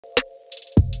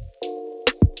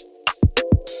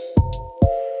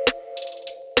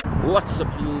What's up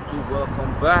YouTube?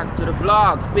 Welcome back to the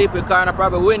vlogs. People kinda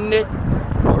probably windy,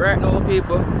 but right now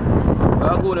people,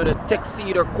 we're going to the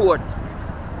Tuxedo court.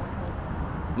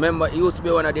 Remember, it used to be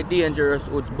one of the dangerous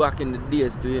hoods back in the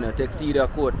days to, you know, Tuxedo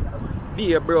court.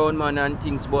 Be a brown man and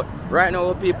things, but right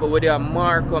now people with their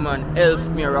Markham and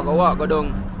Ellesmere, we're gonna go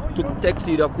down to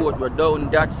Tuxedo court. We're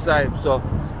down that side, so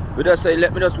we just say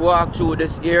let me just walk through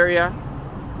this area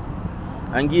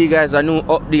and give you guys a new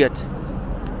update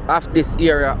of this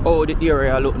area, how the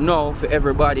area look now for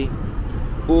everybody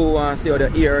who wants to see how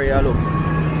the area look.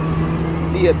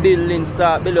 See a building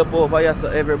start build up over here, so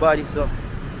everybody, so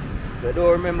if you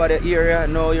don't remember the area,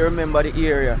 now you remember the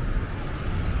area.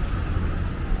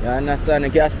 You understand, the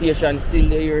gas station still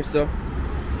there, so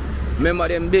remember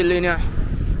them building here,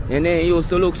 and they used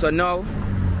to look, so now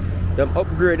them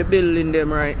upgrade the building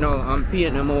them right now and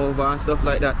paint them over and stuff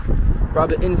like that.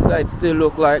 Probably inside still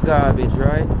look like garbage,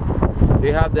 right?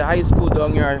 They have the high school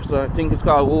down here, so I think it's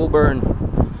called Woburn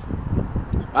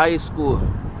High School.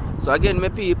 So again, my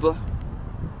people,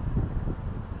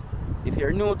 if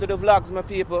you're new to the vlogs, my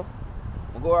people,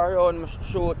 I go around and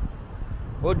shoot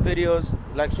good videos,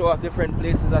 like show off different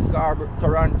places at Scarborough,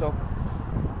 Toronto,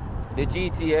 the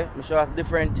GTA, I show off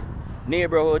different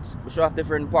neighborhoods, I show off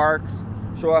different parks,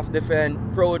 show off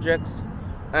different projects,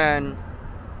 and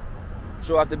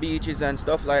show off the beaches and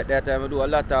stuff like that. And we do a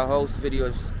lot of house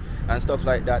videos and stuff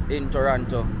like that in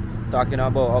Toronto, talking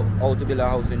about how to build a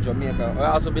house in Jamaica. We're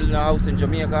also building a house in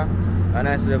Jamaica, and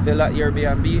that's the Villa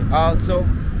Airbnb also.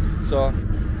 So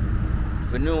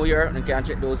for New Year, you can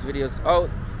check those videos out.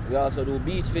 We also do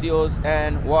beach videos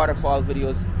and waterfall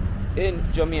videos in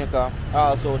Jamaica,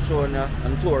 also showing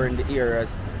and touring the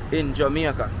areas in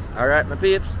Jamaica. Alright my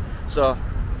peeps, so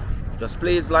just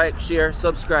please like, share,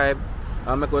 subscribe,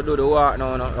 and make we do the walk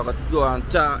now. I got to go and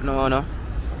talk now.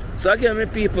 So again my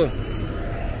people,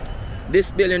 this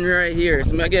building right here,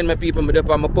 so again my people, I'm up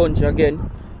on my punch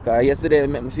again, because yesterday it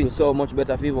made me feel so much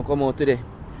better if even come out today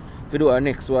to do our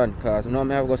next one, because now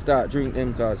I have to start drinking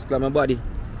them, because my body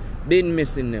been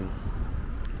missing them.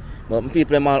 But my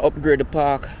people, I'm all upgrade the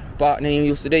park name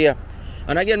used to there.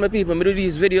 And again my people, I do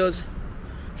these videos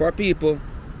for people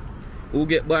who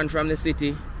get banned from the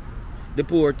city,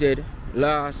 deported,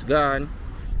 lost, gone,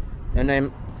 and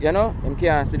then, you know, them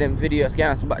can't see them videos,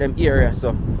 can't see about them areas.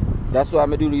 So that's why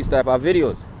I do these type of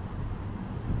videos.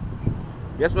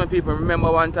 Yes my people,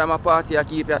 remember one time a party I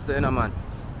keep saying, man,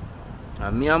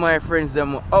 and me and my friends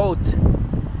them were out.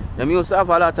 Them used to have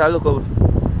a lot of local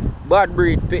bad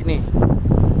breed pitney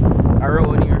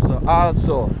around here, so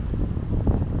also.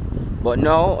 But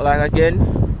now, like again,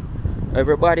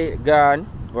 everybody gone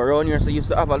around here, so used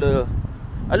to have a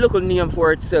little name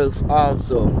for itself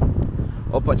also.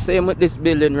 Up at same with this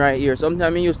building right here.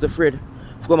 Sometimes I used to afraid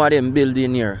to come at them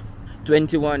building here.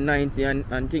 2190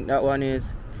 and think that one is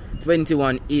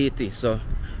 2180. So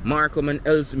Markham and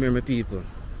Ellesmere, my people.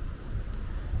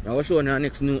 Now we're showing our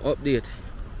next new update.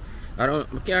 I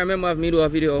can't remember if me do a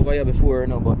video over here before,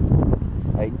 no, but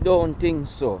I don't think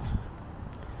so.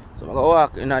 So I'm gonna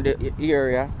walk in the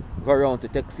area, go around to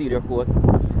Tuxedo court.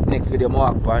 Next video I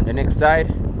walk on the next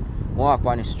side, I walk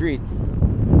on the street.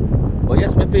 But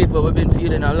yes my people, we've been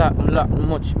feeling a lot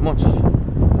much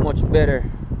better.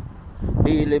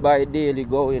 Daily by daily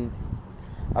going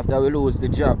after we lose the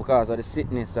job because of the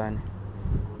sickness, and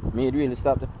me really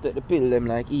stop to take the pill them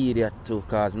like idiot too,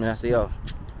 cause me I say, yo,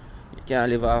 you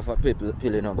can't live off a pill,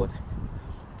 you know, but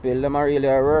pill them are really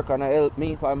work and help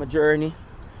me for my journey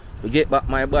to get back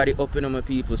my body up, you know my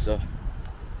people. So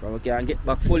when we can get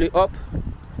back fully up,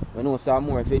 we know some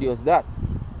more videos.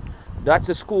 That's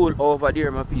a school over there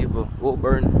my people,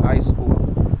 Woburn High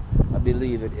School, I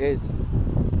believe it is.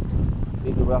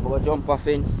 People will have to jump a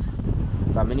fence,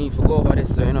 but I need to go over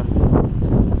this, so you know.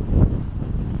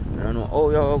 I don't know how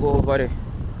you go over there.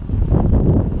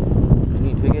 I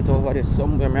need to get over there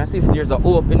somewhere. I see if there's an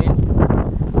opening.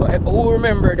 But who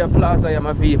remember the plaza here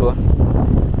my people?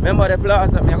 Remember the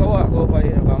plaza? I go walk over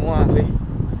here and I want to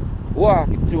walk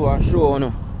it through and show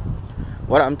you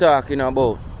what I'm talking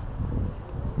about.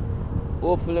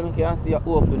 Hopefully I can see an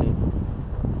opening.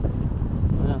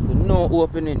 And I see no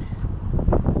opening.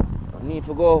 I need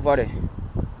to go over there.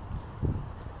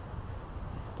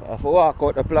 I have to walk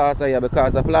out the plaza here,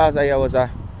 because the plaza here was a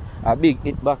big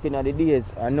hit back in the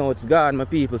days, and now it's gone my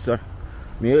people, so I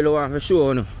really want to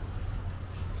show you.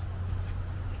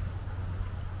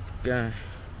 Can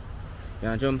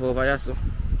jump over here, so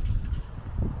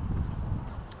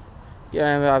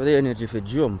can't have the energy for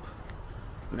jump.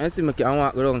 I see I can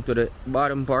walk around to the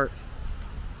bottom part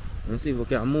and see if we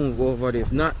can move over there.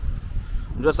 If not,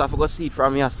 just have to go see it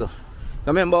from here, so.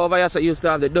 Remember over here, so you used to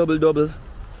have the double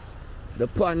the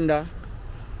panda.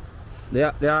 They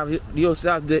used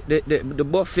to have the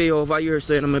buffet over here,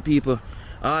 so you know, my people.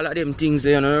 All of them things,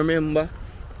 you know, remember?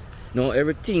 Now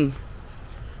everything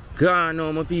gone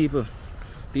now, my people.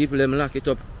 People them lock it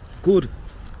up good.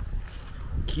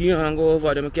 Can't go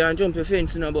over them, can't jump the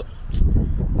fence, you know, but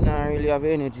I don't really have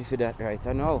energy for that right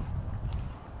now.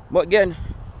 But again,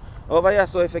 over here,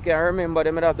 so if you can remember,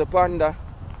 they might have the panda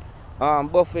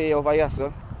buffet over here,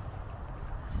 so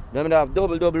they might have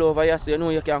double over here, so you know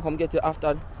you can come get it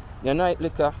after the night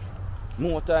liquor.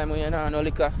 More time when you know no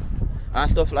liquor and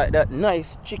stuff like that.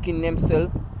 Nice chicken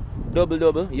themselves,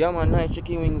 double. Yeah man, nice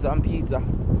chicken wings and pizza,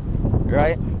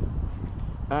 right?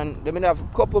 And they might have a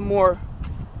couple more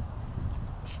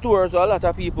stores, so a lot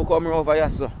of people coming over here,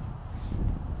 so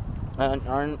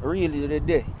and really the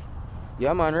day.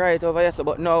 Yeah man, right over here, so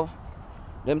but now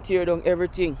them tear down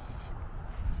everything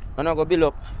and I'm gonna build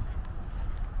up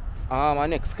my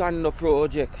next condo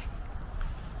project.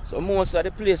 So most of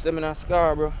the place them in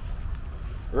Scarborough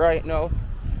right now,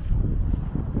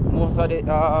 most of the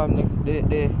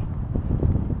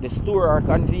store or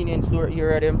convenience store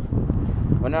here them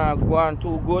when I go on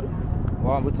too good,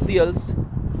 with sales,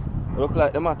 look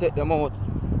like them I take them out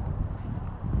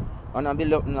and I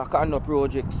build up in a condo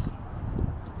projects.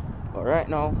 But right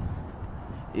now,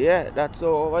 yeah, that's how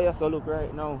over here so look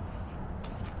right now.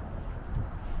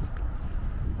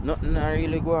 Nothing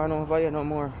really going over here no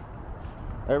more.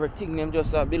 Everything them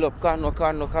just build up condo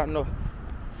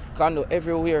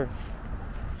everywhere.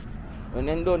 When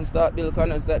them don't start build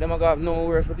condos, that them gonna have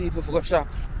nowhere for people to go shop.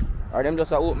 Or them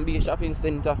just open be a shopping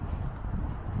center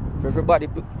for everybody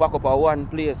pack up at one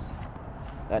place.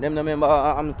 Like them remember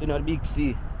I'm in a big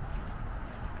sea.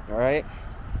 Alright?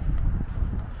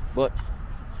 But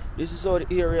this is how the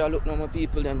area look now, my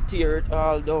people. Them tear it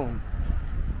all down.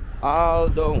 All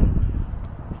down.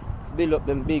 Build up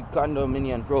them big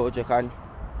condominium project, and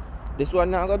this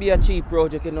one not gonna be a cheap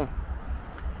project, you know.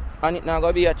 And it not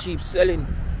gonna be a cheap selling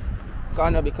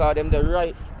condo because them the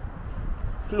right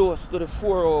close to the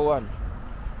 401.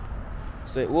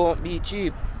 So it won't be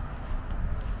cheap.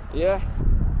 Yeah.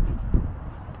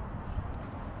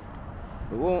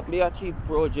 It won't be a cheap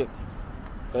project.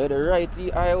 The right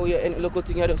highway, any local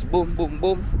thing you just boom,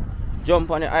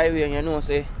 jump on the highway and you know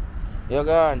say you're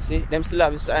gone. See, them still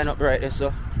have a sign up right there,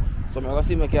 so I'm gonna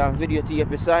see if I can videotape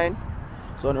the sign.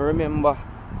 So I remember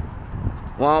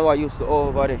one I used to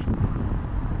over there.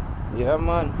 Yeah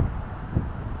man.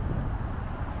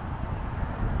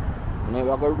 Now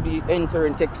we're gonna be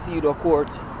entering Tuxedo Court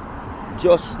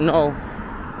just now.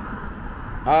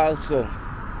 Also,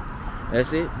 you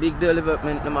see, big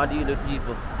development them I deal with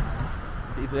people.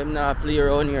 People them not play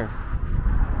around here.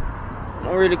 I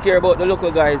don't really care about the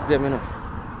local guys them, you know.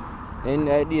 In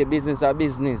the idea business are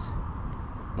business.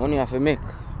 Money have to make.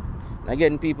 And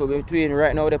again, people between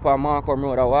right now they on Markham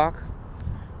Road I walk.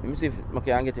 Let me see if I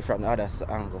can get it from the other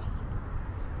angle.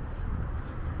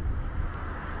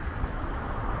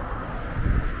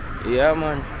 Yeah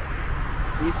man.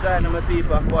 See sign of my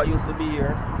people of what used to be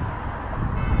here.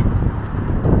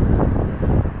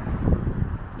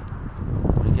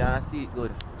 You can see it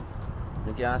good.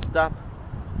 You can stop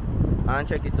and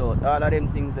check it out. All of them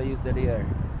things I used to be here.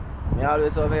 I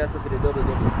always over here for the double.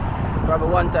 Probably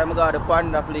one time I got the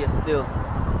panda place still.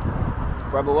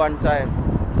 Probably one time.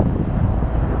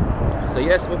 So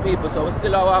yes my people, so we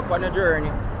still walk on the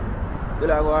journey.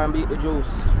 Still I go and beat the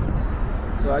juice.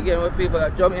 So again with people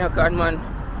at Jamaican man,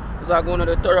 so I go to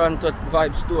the Toronto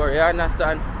vibe store, you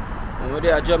understand? When we're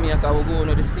there at Jamaica we go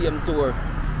to the same tour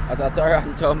as a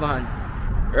Toronto man.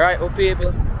 Right with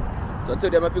people. So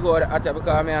today I pick out the hat because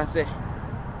I say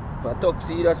for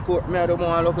Tuxedo Court, I don't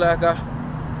want to look like a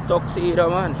Tuxedo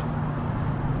man.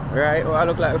 Right? I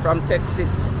look like from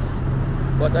Texas.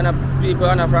 But people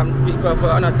are not from people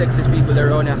are not Texas people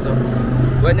around here. So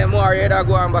when them warrior that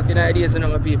go on back in the days, you know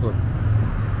my people.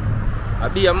 I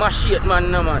be a Mashate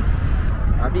man no man.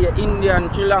 I be an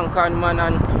Indian, Sri Lankan man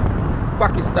and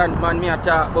Pakistan man me I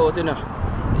talk about, you know.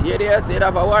 Yeah, they say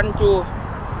that for 1-2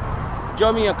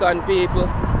 Jamaican people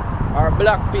or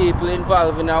black people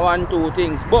involved in 1-2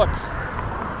 things. But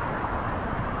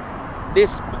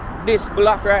this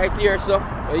block right here, so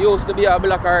it used to be a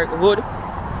black hood,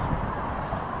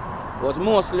 was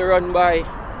mostly run by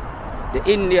the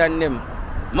Indian them.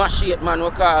 Mashate man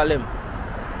we call them.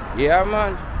 Yeah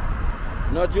man.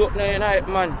 No joke no night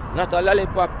man. Not a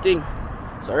lollipop thing.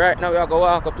 So right now we are going to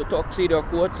walk up to Tuxedo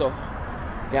Court, so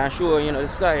can show you know the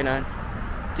sign and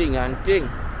thing.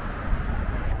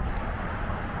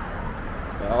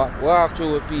 Walk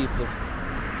through with people.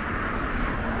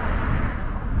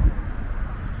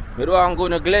 I don't want to go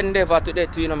to Glendever today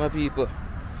too, you know my people.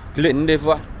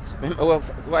 Glendever. Our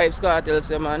Vibes Cartel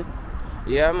say, man.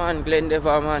 Yeah, man,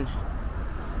 Glendever, man.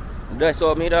 That's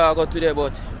how me dog go today,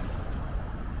 but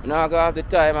I'm not gonna have the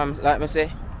time. I'm like I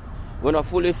say, we're not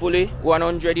fully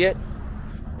 100 yet.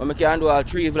 But we can do all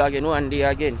 3 vlogs in one day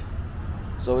again.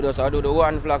 So we just do the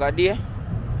 1 vlog a day,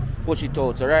 push it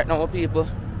out. So right now people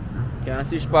can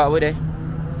switch part with it.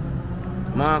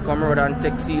 Man come road and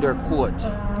Tuxedo coat.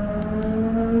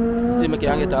 See me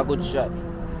can get a good shot.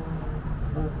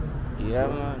 Yeah,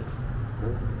 man.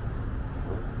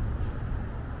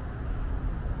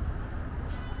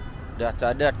 That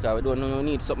cause we don't know you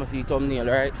need something for your thumbnail,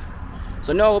 right?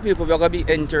 So now people we're gonna be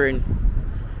entering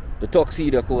the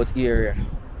Tuxedo coat area.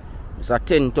 It's a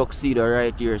 10 Tuxedo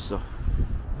right here, so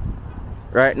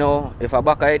right now, if I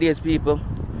back ideas people,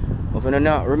 if you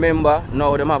not remember,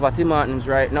 now them have a Tim Hortons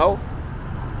right now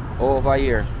over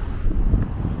here.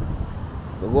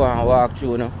 So go and walk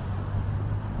through now.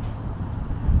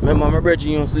 Remember my brother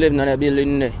used to live in that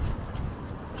building there.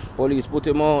 Police put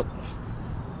him out.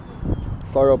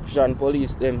 Corruption,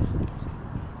 police them.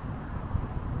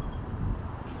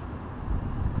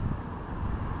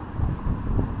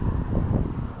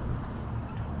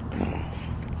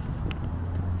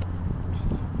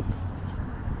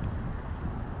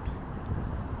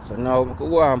 So now I can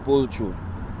go and pull through.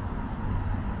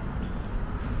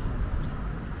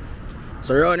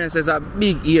 So around here says a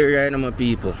big area, you know, my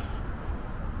people.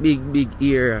 Big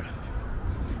area.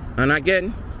 And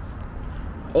again,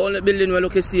 all the building we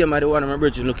look at same are the one on my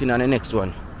bridge looking at the next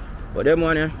one. But them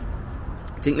one here,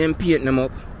 I think them paint them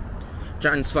up,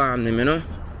 transform them, you know.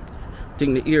 I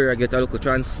think the area get a little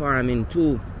transforming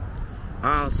too.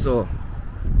 Also.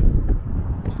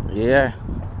 Yeah.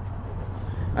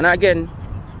 And again,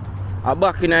 a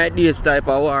back in the days type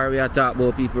of war we are talking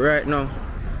about people right now.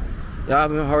 You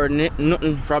haven't heard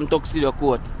nothing from Tuxedo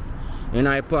Court in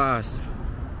I past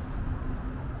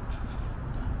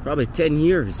probably 10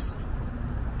 years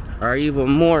or even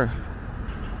more.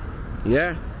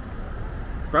 Yeah,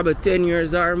 probably 10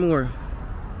 years or more.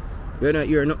 You're not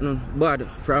hearing nothing bad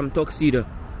from Tuxedo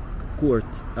Court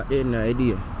at the end of the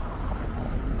day.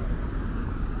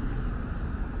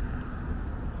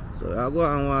 So I'll go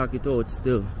and walk it out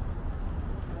still.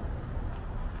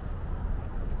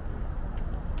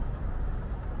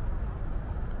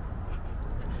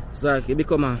 It's like it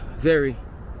become a very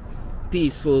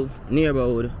peaceful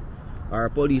neighborhood. Our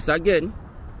police again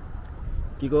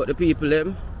kick out the people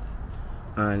them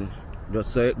and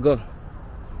just so it go.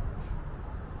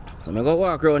 So I go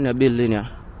walk around the building here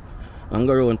and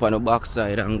go around on the back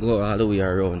side and go all the way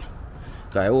around.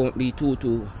 Cause it won't be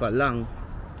too for long.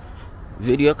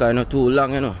 Video cause not too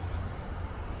long, you know.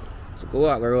 So go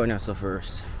walk around here so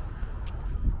first.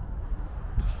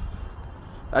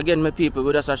 Again my people,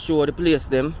 we just show the place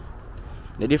them.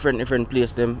 The different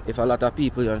place them, if a lot of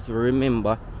people want to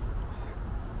remember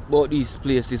about these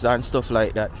places and stuff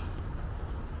like that,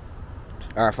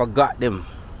 or forgot them.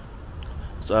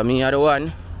 So I mean, I the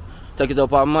one take it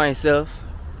up on myself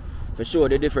to show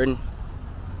the different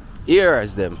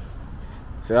areas them.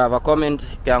 If you have a comment,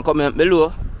 you can comment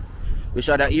below which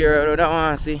other area you don't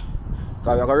want to see.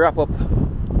 Because we're going to wrap up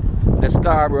the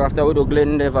Scarborough after we do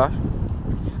Glendever.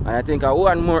 And I think I have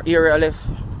one more area left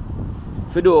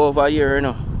to do over here, you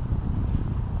know.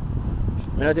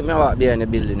 I don't think I walk there in the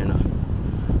building, you know.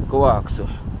 Go walk, so.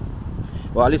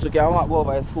 Well, at least we can walk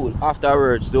over the school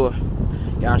afterwards, though.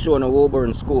 Can show no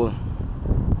Woburn school.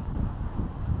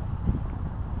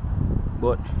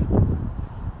 But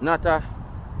not a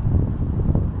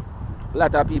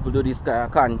lot of people do this kind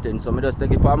of content, so I just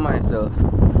take it upon myself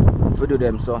to do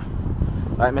them. So,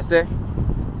 like I say,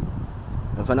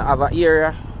 if I have an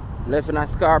area left in the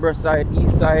Scarborough side,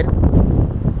 east side,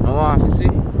 I want to see,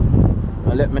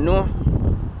 let me know,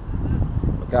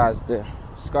 because the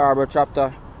Scarborough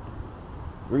chapter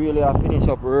really are finished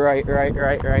up right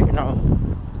now.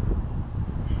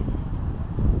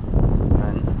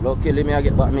 And luckily me I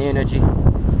get back my energy,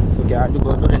 so I can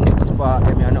go to the next part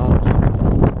let me know too.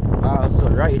 Also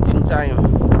right in time.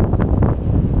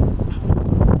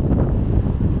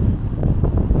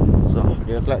 So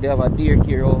they look like they have a deer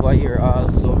here over here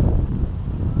also.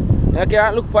 You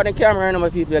can't look for the camera, my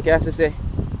people. You can say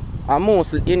I'm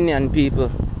mostly Indian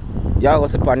people. You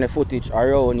also see on the footage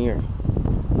around here.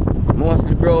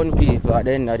 Mostly brown people at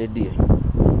the end of the day.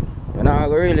 You're not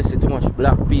really see too much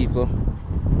black people.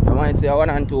 You might say 1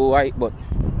 and 2 white, but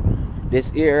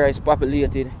this area is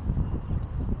populated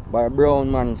by brown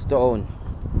man's town.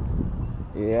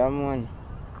 Yeah, man.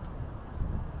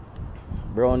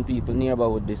 Brown people nearby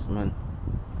with this, man.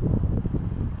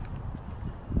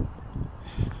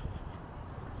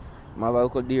 I have a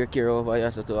local deer care over here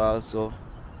so to also.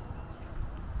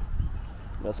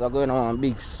 Just going on a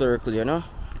big circle, you know.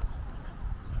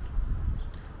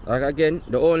 Like again,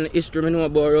 the only history I know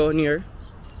about around here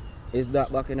is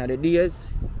that back in the days,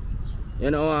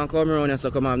 you know, I come around and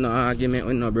so come have no argument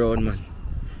with no brown man.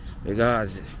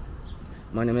 Because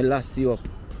man, I last you up.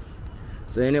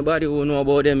 So anybody who know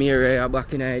about them area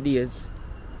back in the days,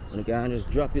 you can just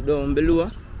drop it down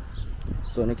below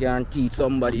so you can teach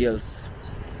somebody else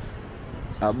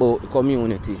about the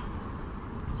community.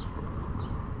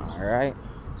 Alright.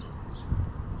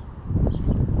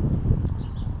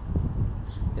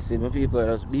 You see my people,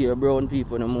 just be a brown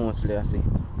people the mostly I see.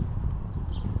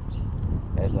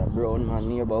 There's a brown man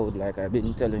neighborhood like I've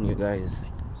been telling you guys.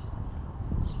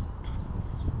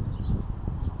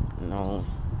 Now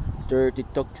 30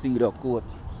 Tuxedo coat.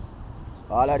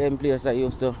 All of them places I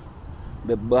used to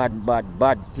be bad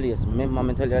place. Remember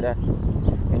me tell you that.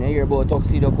 When you hear about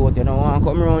Tuxedo coat, you don't want to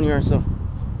come around here, so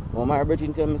when my brother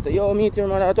tell me, say, yo, meet your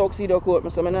man at Tuxedo coat, I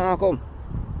say, I don't come.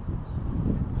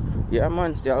 Yeah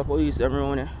man, see all police them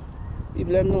around here.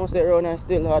 People them know stay around here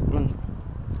still hot, man.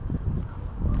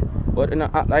 But in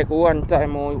act like one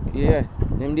time, oh, yeah,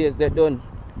 them days they done.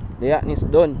 The hotness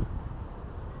done.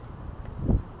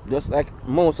 Just like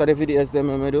most of the videos them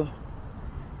I do.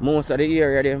 Most of the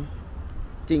area them,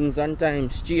 things and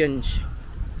times change.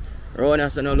 Around here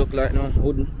so don't look like no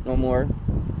hood no more.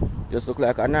 Just look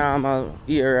like a normal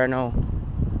area now.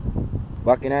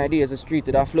 Back in the days the street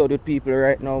would have flooded with people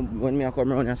right now when me I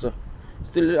come around here, so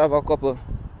still have a couple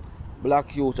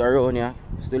black youths around here,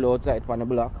 still outside on the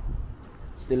block.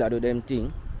 Still do them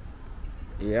thing.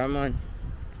 Yeah man.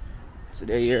 So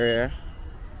the area.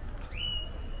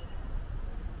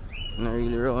 Not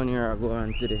really around here I go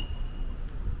on to the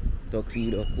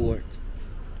Tuxedo court.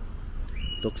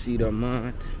 Tuxedo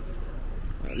mat.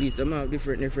 At least I'm have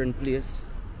different place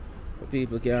where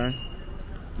people can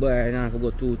buy and not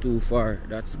go too far.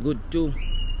 That's good too.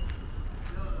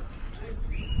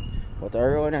 But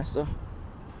around here so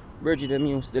Bridget them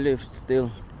used to live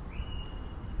still.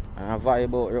 And I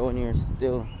vibe out around here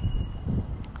still.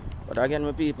 But again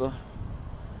my people,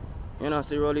 you know,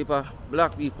 see really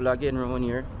black people again around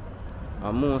here.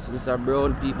 And mostly it's a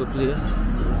brown people place.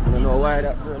 I don't know why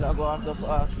that girl are going so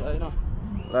fast, you know.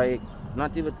 Like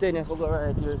not even 10 if I go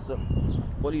right here, so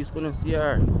police couldn't see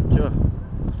her. Sure.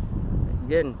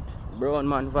 Again, brown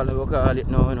man value we call it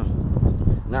now, you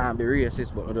know. Nah, be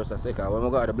racist, but just a second. When we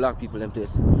got the black people in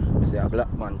place, we say a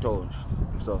black man town.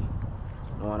 So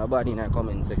no one nobody in the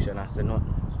comment section I say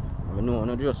nothing. I know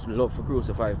not just love for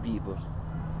crucify people.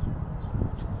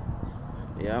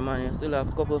 Yeah man, you still have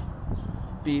a couple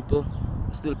people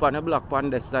still on the block on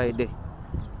this side there.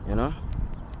 You know?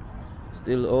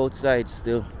 Still outside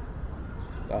still.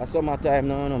 Summertime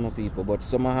now, no more people, but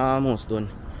summer almost done.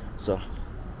 So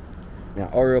I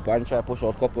hurry up and try to push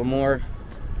out a couple more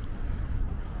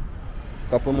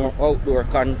outdoor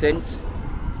content.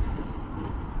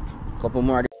 Couple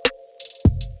more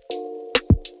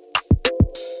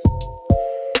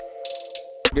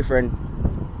different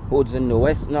hoods in the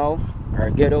west now, or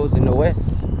ghettos in the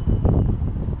west.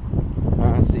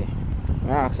 Let's see. I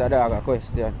ask a dog a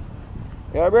question.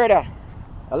 Yo brother,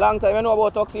 a long time you know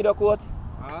about Tuxedo coat?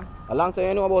 Huh? A long time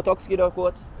you know about Tuxedo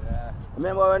coat? Yeah.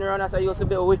 Remember when you run us I used to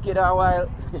be wicked a while?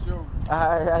 Sure.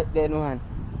 Alright then man.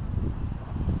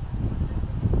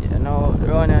 You know,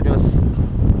 run just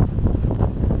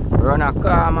run a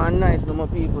calm and nice to my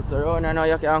people. So run now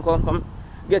you can come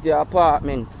get your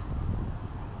apartments.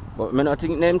 But I don't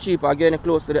think them cheap again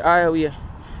close to the highway.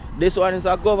 This one is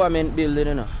a government building,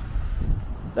 you know.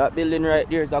 That building right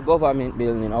there is a government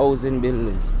building, a housing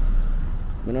building.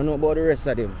 I don't know about the rest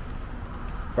of them.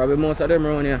 Probably most of them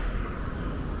around here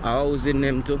are housing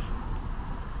them too.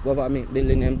 Government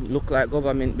building them look like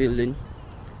government building.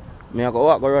 I go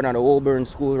walk around at the Woburn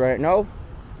school right now.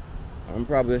 I'm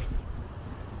probably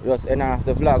just end off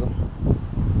the vlog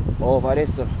over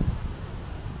this.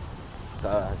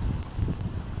 Cause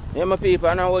yeah my people,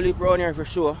 I know live around here for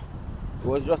sure. It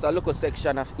was just a little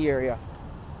section of area.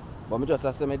 But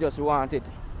I just wanted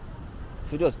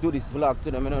to just do this vlog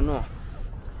to them, I don't know.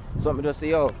 So I just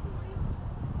say, yo,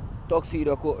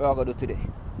 Tuxedo coat we're going to do today.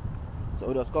 So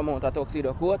we just come out of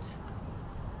Tuxedo coat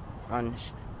and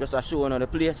just show one of the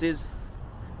places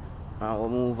and we'll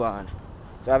move on.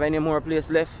 If you have any more place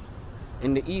left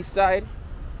in the east side,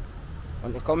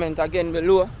 and comment again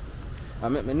below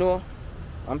and let me know.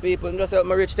 And people just help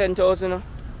me reach 10,000. You know?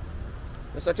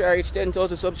 Just to try to reach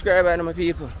 10,000 subscribers, my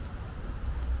people.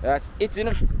 That's it, you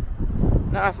know.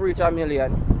 Not for reach a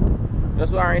million.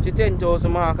 Just want to reach the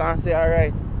 10,000 mark and say,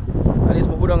 alright, at least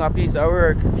I put on a piece of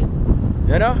work.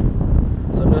 You know?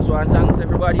 So just want to thank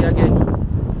everybody again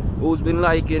who's been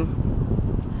liking,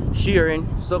 sharing,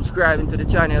 subscribing to the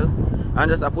channel, and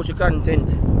just push the content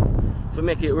to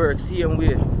make it work same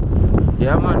way.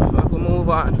 Yeah man, I can move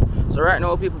on. So right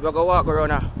now people are going to walk around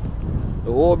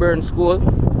the Auburn school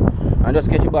and just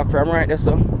get you back from right there,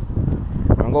 so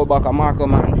and go back to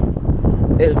Markham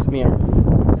and Ellesmere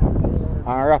and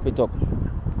wrap it up.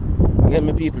 Again,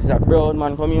 my people, it's a brown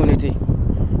man community.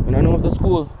 I don't know if the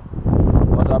school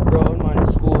was a brown man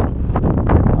school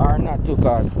or not too,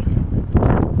 cause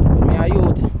me a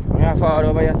youth, me a father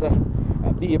over here, so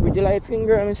I be a pretty light skin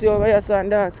girl, me see over here, so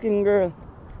dark skin girl.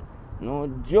 No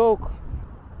joke.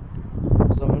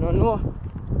 So I don't know.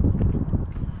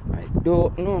 I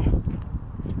don't know.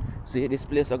 See, this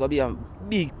place is going to be a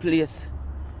big place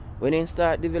when they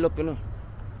start developing. You know.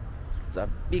 It's a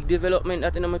big development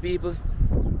that, you know, my people.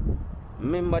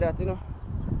 Remember that, you know.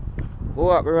 Go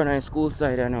walk around on the school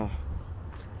side now.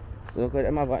 So because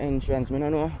them have an entrance, I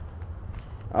don't know.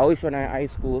 I wish one in high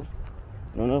school.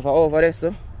 I don't know if I over there,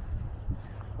 so.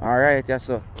 Alright, yeah,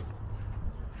 so.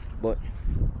 But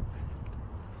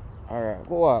alright,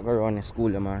 go walk around the school,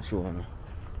 man, show me.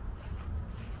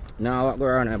 Now I walk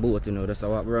around the boat, you know, just I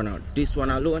walk around this one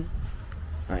alone.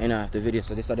 And end of the video,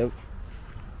 so this is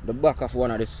the back of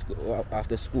one of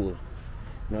the school.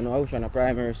 I don't know which one, the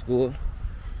primary school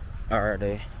or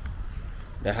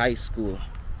the high school.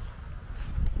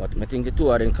 But I think the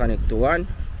two of them connect to one.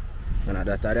 And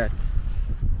that.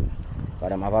 Because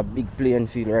they have a big playing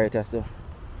field right there, so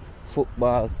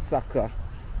football, soccer.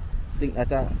 I think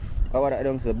that what I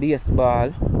done, so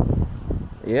baseball.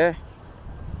 Yeah.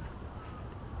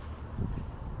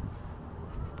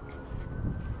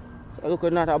 So look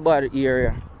at not a bad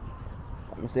area.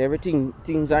 I say everything,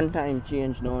 things and time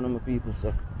change now, my people.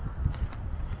 So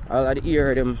all of the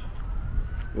area them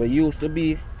we used to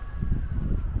be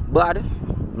bad,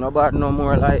 not bad no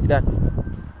more like that.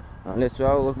 Unless we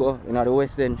go in the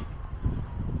west end.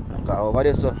 Because over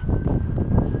there, so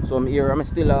some area I'm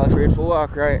still afraid for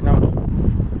walk right now.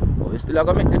 But we still are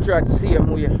gonna make the trot same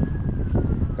way.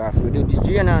 Because if we do the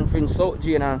Jane and Finch, South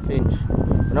Jane and Finch,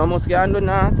 we now must get on the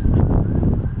north.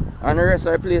 And the rest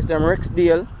of the place them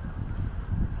Rexdale,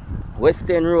 West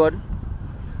End Road,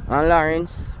 and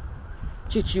Lawrence,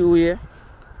 Chichiway,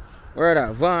 where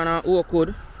that, Vaughan and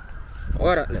Oakwood,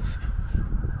 where that left.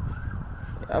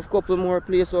 I have a couple more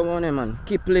places over there, man.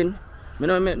 Kipling. I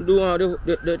don't do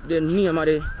the name of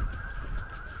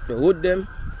the wood them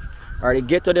or the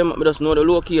ghetto them, I just know the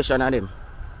location of them.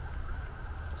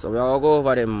 So we all go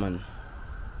over them, man.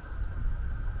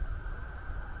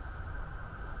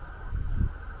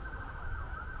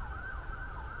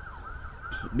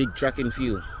 Big tracking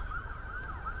field.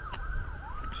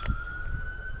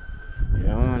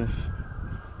 Yeah, man.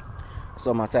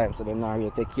 Summertime, so they now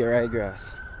really take care of the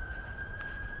grass.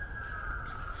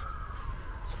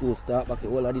 School start back,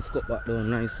 all of this cut back down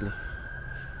nicely.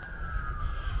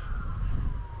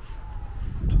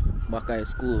 Back at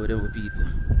school with them people.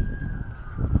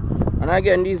 And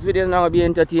again, these videos now will be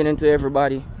entertaining to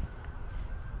everybody.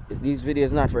 These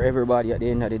videos not for everybody at the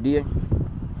end of the day.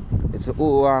 It's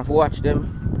who want to watch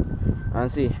them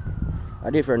and see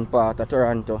a different part of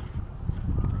Toronto.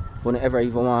 If you ever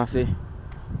even want to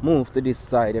move to this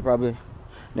side, you probably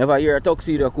never hear a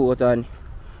Tuxedo quote and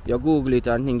you Google it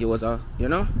and think it was a, you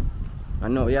know?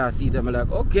 And now you see them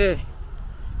like, okay,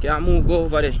 can't move, go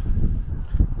over there.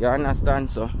 You understand?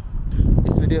 So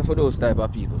this video for those type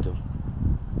of people too.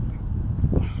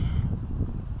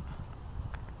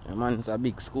 Yeah, man, it's a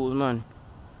big school, man.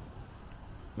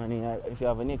 Man, if you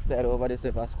have a next side over there,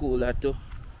 if a school that too,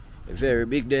 very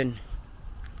big then.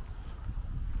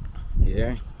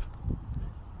 Yeah.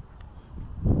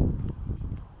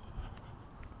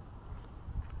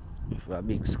 If a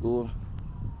big school.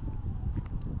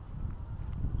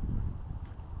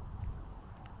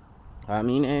 I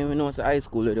mean, we know it's a high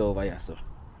school over here, so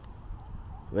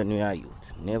when we are youth,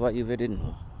 never even did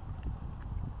know.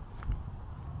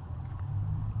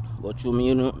 But you me,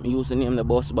 you know, me used to name the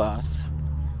bus boss.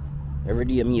 Every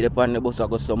day I meet up on the bus, I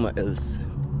go somewhere else.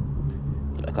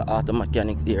 Like an auto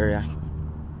mechanic area.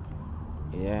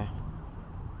 Yeah.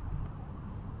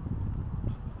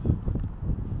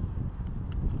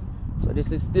 So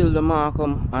this is still the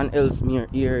Markham and Ellesmere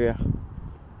area,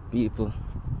 people.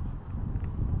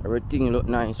 Everything look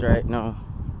nice right now.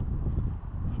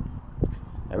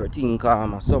 Everything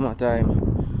calm.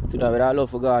 Summertime. Today I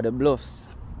love to go to the bluffs.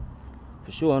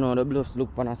 For sure now the bluffs look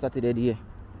on a Saturday day.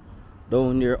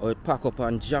 Down there or pack up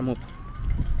and jam up.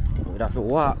 We have to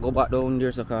walk, go back down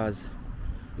there so cause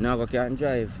now we can't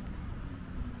drive.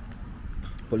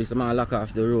 Police man lock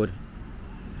off the road.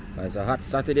 It's a hot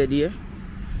Saturday day.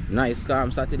 Nice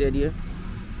calm Saturday day.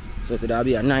 So today will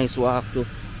be a nice walk too.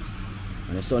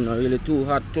 And the sun not really too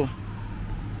hot too.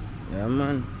 Yeah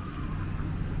man.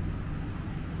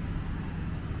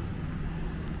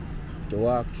 To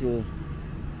walk through.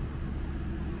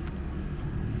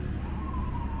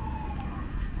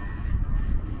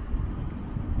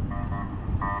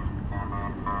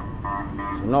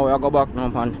 So now I go back now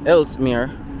on Ellesmere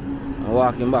and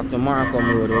walking back to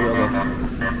Markham Road where we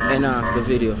go end off the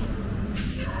video.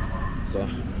 So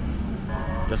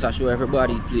just to show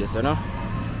everybody the place, you know.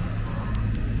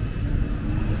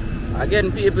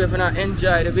 Again people, if you not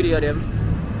enjoy the video them,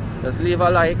 just leave a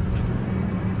like,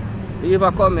 leave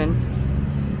a comment,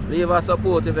 leave a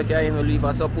support if you can even leave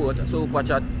a support, a super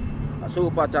chat, a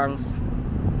super thanks.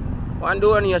 One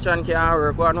donation can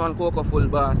work, one cocoa full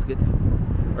basket.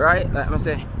 Right, like I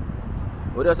say,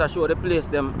 we just show the place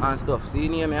them and stuff. See your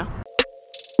name here?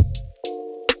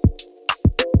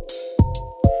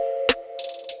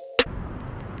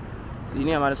 See the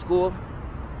name of the school?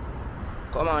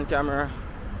 Come on camera.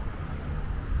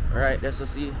 Right, let's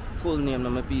just see full name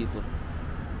of my people.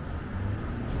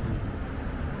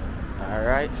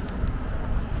 Alright.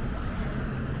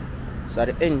 So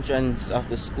the entrance of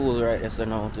the school right there, so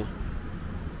now too.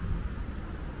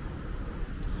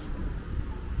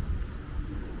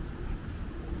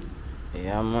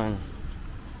 Yeah man.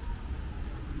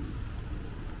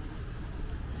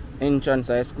 Entrance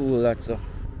of school that's so.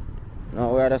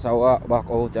 Now we're just a walk back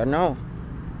out here now.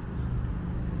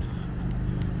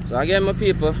 So again my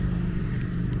people,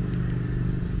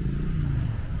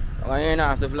 I'm going to end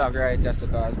off the vlog right just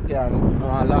because we can't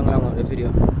long out the video.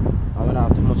 I'm going to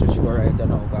have too much to show right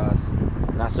now because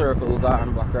in a circle we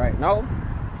going back right now.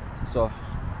 So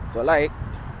like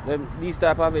these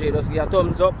type of videos, just give a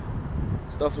thumbs up,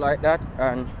 stuff like that,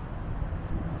 and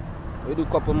we do a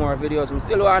couple more videos. We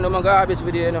still want to do my garbage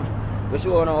video, you know. We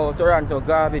show how Toronto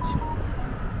garbage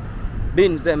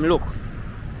bins them look.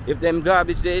 If them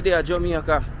garbage they there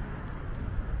Jamaica,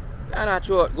 and I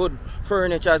throw out good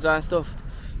furnitures and stuff.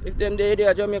 If them they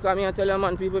there Jamaica, I tell them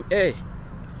man people, hey,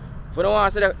 if you don't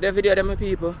want to see the video them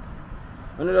people,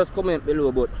 you know, just comment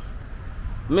below, but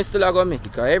I still gonna make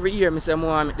it, because every year I say I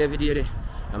want to make the video there,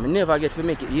 and I never get to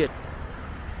make it yet.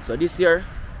 So this year,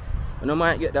 I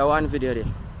might get that one video there.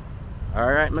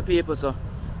 Alright my people, so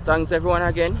thanks everyone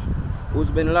again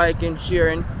who's been liking,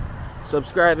 sharing,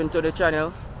 subscribing to the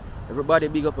channel. Everybody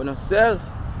big up on yourself.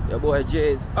 Your boy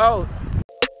Jay's out.